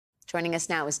Joining us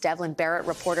now is Devlin Barrett,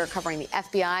 reporter covering the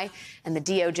FBI and the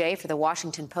DOJ for the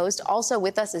Washington Post. Also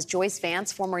with us is Joyce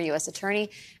Vance, former U.S. attorney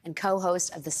and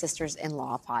co-host of the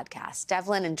Sisters-in-Law podcast.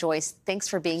 Devlin and Joyce, thanks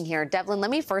for being here. Devlin,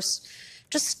 let me first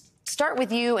just start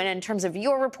with you, and in terms of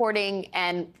your reporting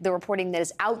and the reporting that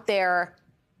is out there,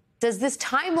 does this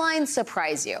timeline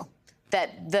surprise you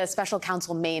that the special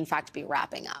counsel may, in fact, be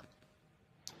wrapping up?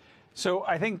 So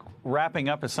I think wrapping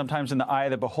up is sometimes in the eye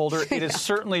of the beholder. It is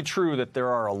certainly true that there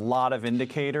are a lot of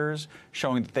indicators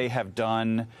showing that they have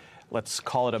done, let's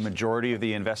call it a majority of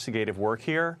the investigative work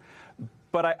here.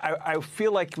 But I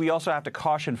feel like we also have to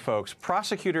caution folks.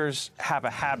 Prosecutors have a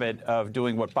habit of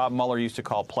doing what Bob Mueller used to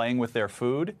call playing with their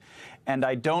food. And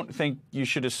I don't think you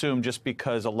should assume just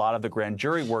because a lot of the grand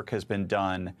jury work has been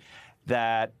done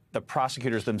that the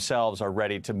prosecutors themselves are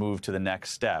ready to move to the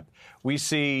next step. We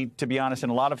see, to be honest, in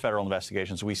a lot of federal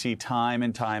investigations, we see time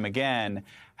and time again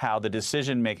how the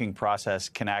decision-making process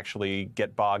can actually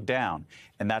get bogged down.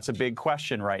 And that's a big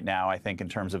question right now, I think, in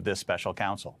terms of this special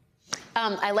counsel.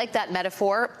 I like that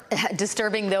metaphor,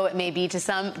 disturbing though it may be to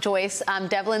some. Joyce,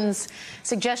 Devlin's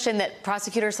suggestion that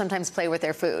prosecutors sometimes play with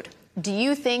their food. Do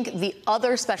you think the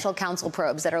other special counsel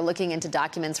probes that are looking into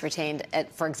documents retained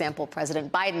at, for example,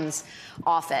 President Biden's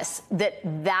office,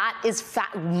 that is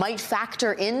might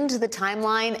factor into the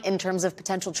timeline in terms of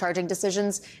potential charging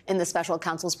decisions in the special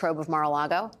counsel's probe of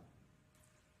Mar-a-Lago?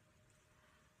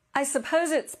 I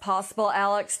suppose it's possible,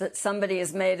 Alex, that somebody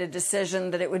has made a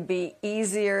decision that it would be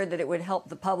easier, that it would help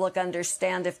the public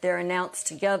understand if they're announced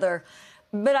together.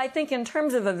 But I think in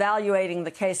terms of evaluating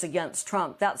the case against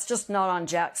Trump, that's just not on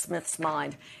Jack Smith's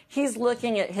mind. He's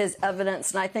looking at his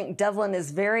evidence, and I think Devlin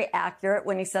is very accurate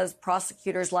when he says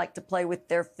prosecutors like to play with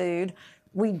their food.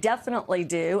 We definitely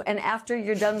do. And after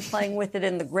you're done playing with it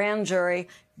in the grand jury,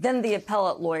 then the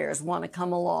appellate lawyers want to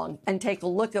come along and take a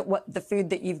look at what the food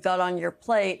that you've got on your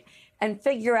plate and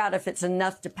figure out if it's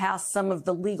enough to pass some of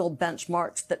the legal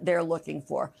benchmarks that they're looking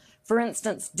for. For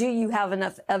instance, do you have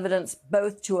enough evidence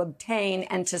both to obtain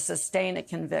and to sustain a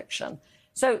conviction?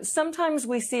 So sometimes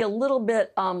we see a little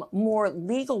bit more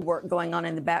legal work going on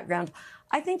in the background.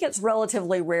 I think it's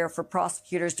relatively rare for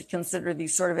prosecutors to consider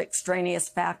these sort of extraneous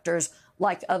factors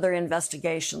like other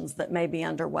investigations that may be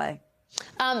underway.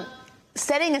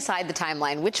 Setting aside the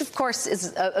timeline, which, of course,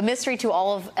 is a mystery to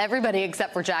everybody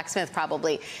except for Jack Smith,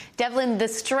 probably. Devlin, the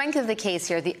strength of the case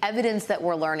here, the evidence that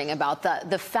we're learning about,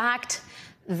 the fact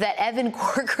that Evan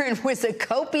Corcoran was a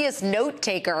copious note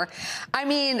taker. I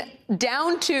mean,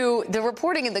 down to the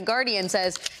reporting in The Guardian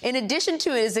says, in addition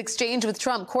to his exchange with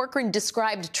Trump, Corcoran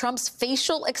described Trump's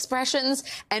facial expressions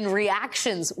and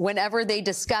reactions whenever they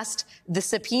discussed the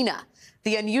subpoena.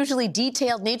 The unusually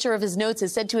detailed nature of his notes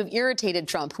is said to have irritated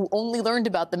Trump, who only learned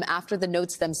about them after the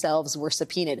notes themselves were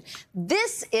subpoenaed.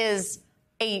 This is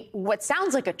what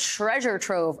sounds like a treasure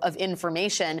trove of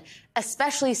information,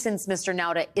 especially since Mr.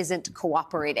 Nauta isn't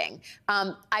cooperating.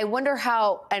 I wonder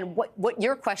how and what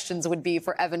your questions would be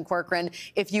for Evan Corcoran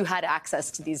if you had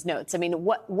access to these notes. I mean,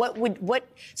 what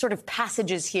sort of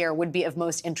passages here would be of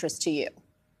most interest to you?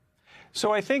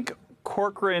 So I think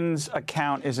Corcoran's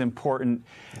account is important,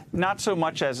 not so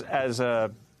much as a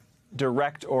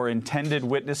direct or intended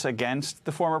witness against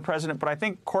the former president, but I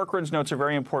think Corcoran's notes are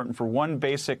very important for one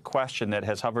basic question that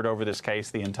has hovered over this case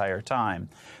the entire time,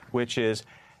 which is,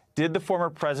 did the former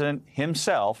president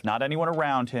himself, not anyone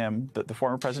around him, the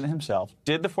former president himself,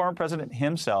 did the former president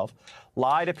himself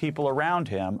lie to people around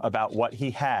him about what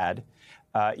he had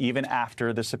even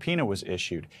after the subpoena was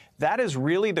issued? That is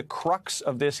really the crux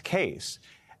of this case.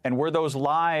 And were those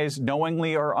lies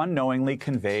knowingly or unknowingly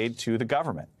conveyed to the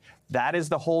government? That is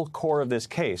the whole core of this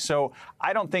case. So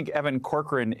I don't think Evan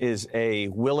Corcoran is a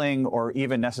willing or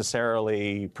even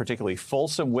necessarily particularly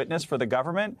fulsome witness for the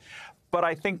government. But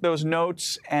I think those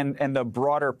notes and the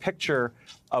broader picture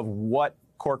of what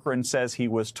Corcoran says he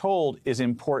was told is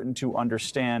important to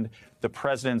understand the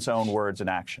president's own words and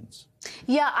actions.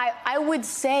 Yeah, I would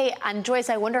say, and Joyce,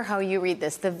 I wonder how you read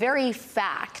this, the very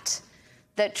fact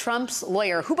that Trump's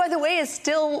lawyer, who, by the way, is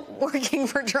still working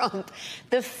for Trump,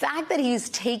 the fact that he's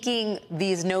taking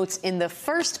these notes in the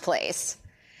first place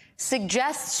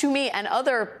suggests to me and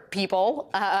other people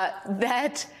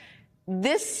that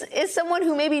this is someone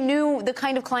who maybe knew the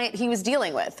kind of client he was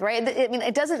dealing with, right? I mean,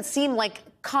 it doesn't seem like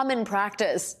common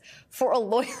practice for a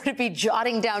lawyer to be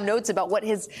jotting down notes about what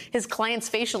his client's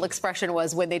facial expression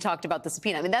was when they talked about the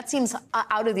subpoena. I mean, that seems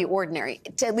out of the ordinary,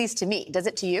 at least to me. Does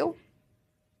it to you?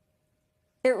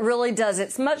 It really does.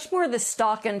 It's much more the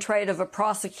stock and trade of a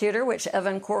prosecutor, which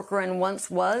Evan Corcoran once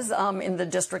was in the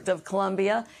District of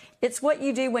Columbia. It's what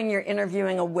you do when you're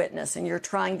interviewing a witness and you're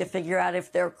trying to figure out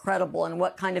if they're credible and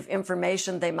what kind of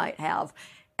information they might have.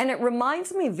 And it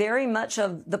reminds me very much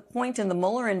of the point in the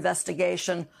Mueller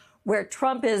investigation where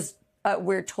Trump is,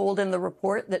 we're told in the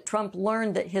report that Trump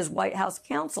learned that his White House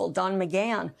counsel, Don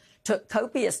McGahn, took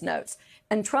copious notes.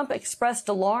 And Trump expressed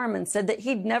alarm and said that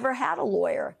he'd never had a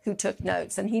lawyer who took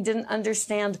notes, and he didn't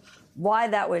understand why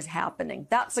that was happening.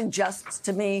 That suggests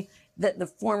to me that the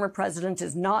former president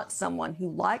is not someone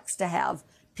who likes to have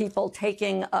people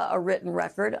taking a written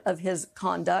record of his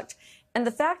conduct. And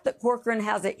the fact that Corcoran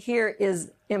has it here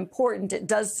is important. It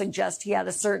does suggest he had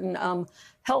a certain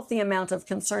healthy amount of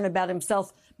concern about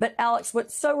himself. But, Alex,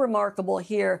 what's so remarkable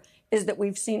here is that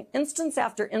we've seen instance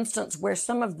after instance where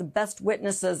some of the best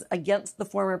witnesses against the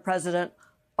former president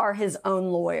are his own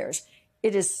lawyers.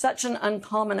 It is such an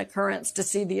uncommon occurrence to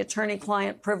see the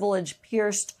attorney-client privilege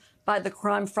pierced by the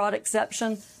crime fraud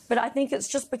exception. But I think it's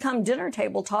just become dinner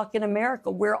table talk in America.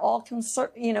 We're all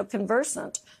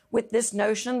conversant with this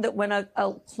notion that when a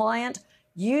client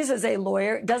uses a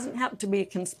lawyer, it doesn't have to be a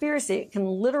conspiracy. It can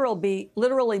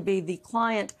literally be the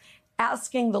client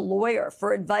asking the lawyer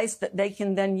for advice that they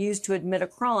can then use to admit a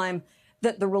crime,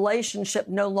 that the relationship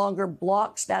no longer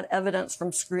blocks that evidence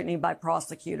from scrutiny by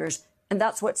prosecutors. And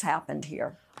that's what's happened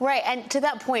here. Right. And to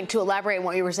that point, to elaborate on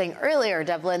what you were saying earlier,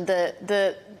 Devlin,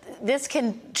 this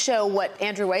can show what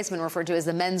Andrew Weissman referred to as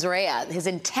the mens rea, his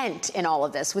intent in all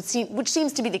of this, which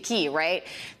seems to be the key, right?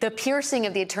 The piercing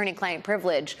of the attorney-client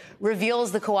privilege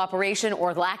reveals the cooperation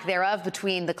or lack thereof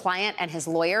between the client and his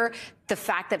lawyer. The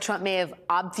fact that Trump may have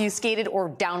obfuscated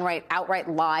or outright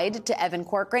lied to Evan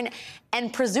Corcoran.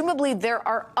 And presumably there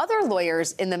are other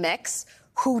lawyers in the mix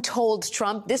who told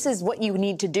Trump, this is what you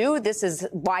need to do. This is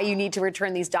why you need to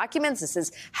return these documents. This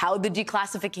is how the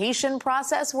declassification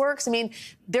process works. I mean,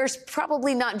 there's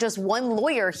probably not just one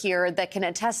lawyer here that can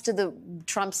attest to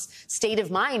Trump's state of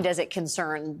mind as it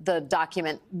concerned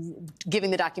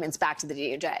giving the documents back to the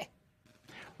DOJ.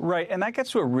 Right. And that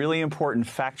gets to a really important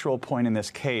factual point in this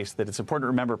case that it's important to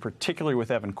remember, particularly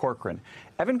with Evan Corcoran.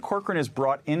 Evan Corcoran is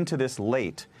brought into this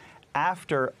late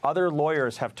after other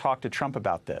lawyers have talked to Trump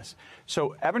about this.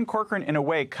 So Evan Corcoran, in a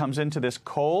way, comes into this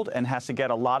cold and has to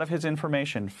get a lot of his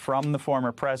information from the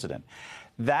former president.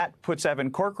 That puts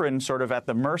Evan Corcoran sort of at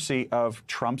the mercy of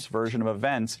Trump's version of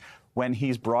events when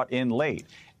he's brought in late.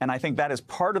 And I think that is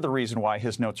part of the reason why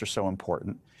his notes are so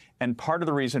important, and part of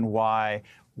the reason why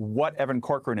what Evan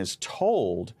Corcoran is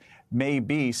told may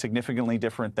be significantly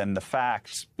different than the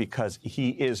facts, because he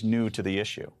is new to the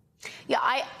issue.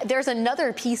 Yeah, there's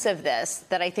another piece of this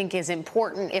that I think is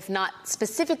important, if not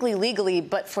specifically legally,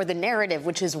 but for the narrative,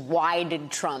 which is why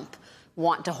did Trump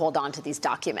want to hold on to these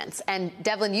documents? And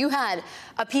Devlin, you had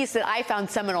a piece that I found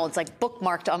seminal. It's like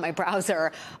bookmarked on my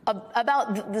browser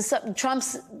about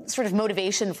Trump's sort of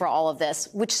motivation for all of this,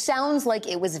 which sounds like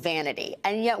it was vanity.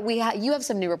 And yet you have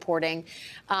some new reporting,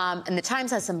 and the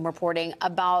Times has some reporting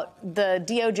about the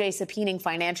DOJ subpoenaing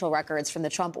financial records from the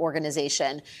Trump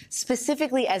organization,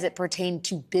 specifically as it pertained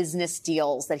to business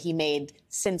deals that he made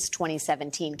since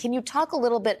 2017. Can you talk a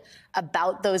little bit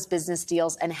about those business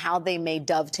deals and how they may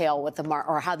dovetail with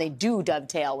how they do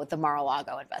dovetail with the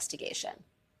Mar-a-Lago investigation?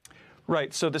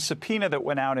 Right. So the subpoena that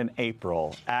went out in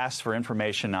April asked for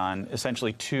information on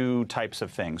essentially two types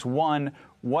of things. One,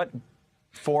 what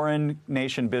foreign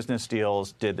nation business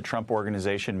deals did the Trump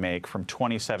organization make from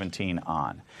 2017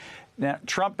 on? Now,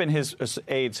 Trump and his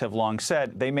aides have long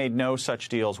said they made no such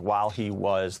deals while he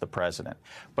was the president.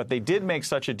 But they did make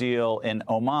such a deal in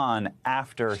Oman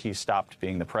after he stopped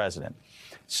being the president.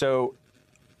 So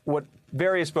what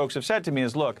various folks have said to me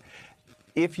is, look,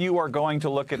 if you are going to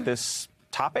look at this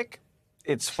topic,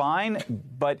 it's fine.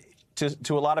 But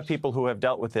to a lot of people who have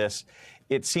dealt with this,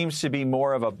 it seems to be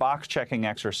more of a box-checking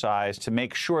exercise to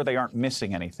make sure they aren't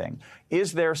missing anything.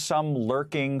 Is there some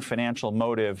lurking financial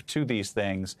motive to these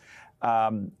things?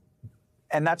 And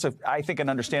that's, I think, an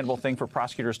understandable thing for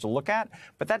prosecutors to look at.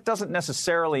 But that doesn't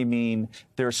necessarily mean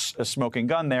there's a smoking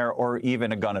gun there or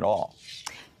even a gun at all.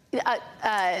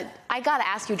 I got to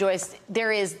ask you, Joyce,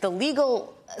 there is the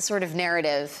legal sort of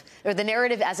narrative, or the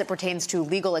narrative as it pertains to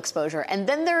legal exposure. And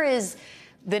then there is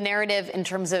the narrative in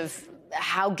terms of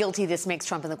how guilty this makes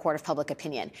Trump in the court of public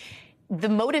opinion. The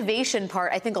motivation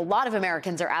part, I think a lot of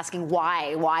Americans are asking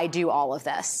why do all of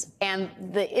this? And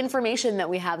the information that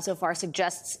we have so far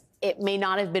suggests it may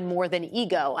not have been more than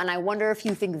ego. And I wonder if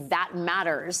you think that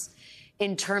matters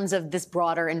in terms of this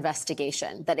broader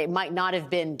investigation, that it might not have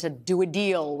been to do a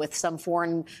deal with some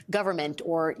foreign government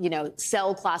or,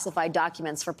 sell classified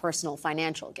documents for personal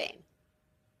financial gain.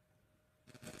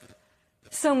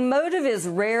 So motive is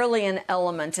rarely an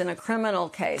element in a criminal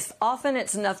case. Often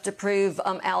it's enough to prove,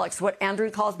 Alex, what Andrew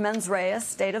calls mens rea,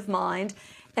 state of mind.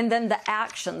 and then the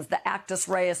actions, the actus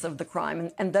reus of the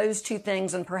crime. And those two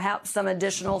things, and perhaps some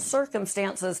additional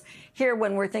circumstances here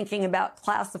when we're thinking about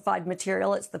classified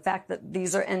material, it's the fact that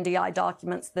these are NDI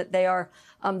documents, that they are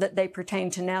that they pertain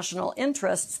to national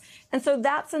interests. And so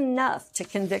that's enough to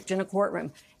convict in a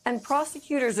courtroom. And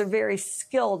prosecutors are very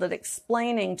skilled at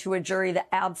explaining to a jury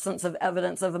the absence of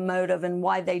evidence of a motive and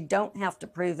why they don't have to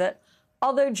prove it.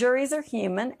 Although juries are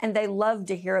human and they love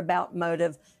to hear about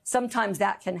motive, sometimes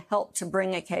that can help to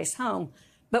bring a case home.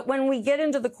 But when we get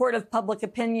into the court of public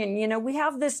opinion, you know, we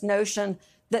have this notion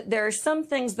that there are some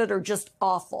things that are just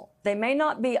awful. They may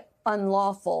not be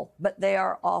unlawful, but they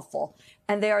are awful.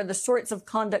 And they are the sorts of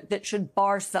conduct that should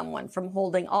bar someone from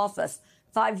holding office.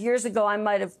 5 years ago, I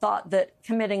might have thought that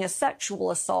committing a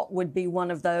sexual assault would be one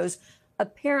of those.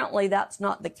 Apparently, that's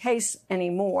not the case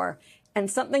anymore. And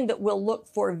something that we'll look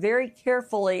for very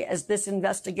carefully as this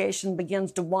investigation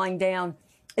begins to wind down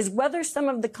is whether some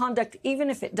of the conduct, even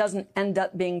if it doesn't end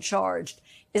up being charged,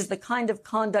 is the kind of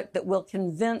conduct that will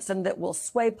convince and that will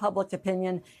sway public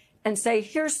opinion and say,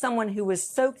 here's someone who was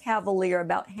so cavalier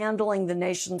about handling the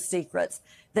nation's secrets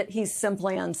that he's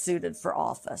simply unsuited for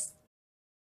office.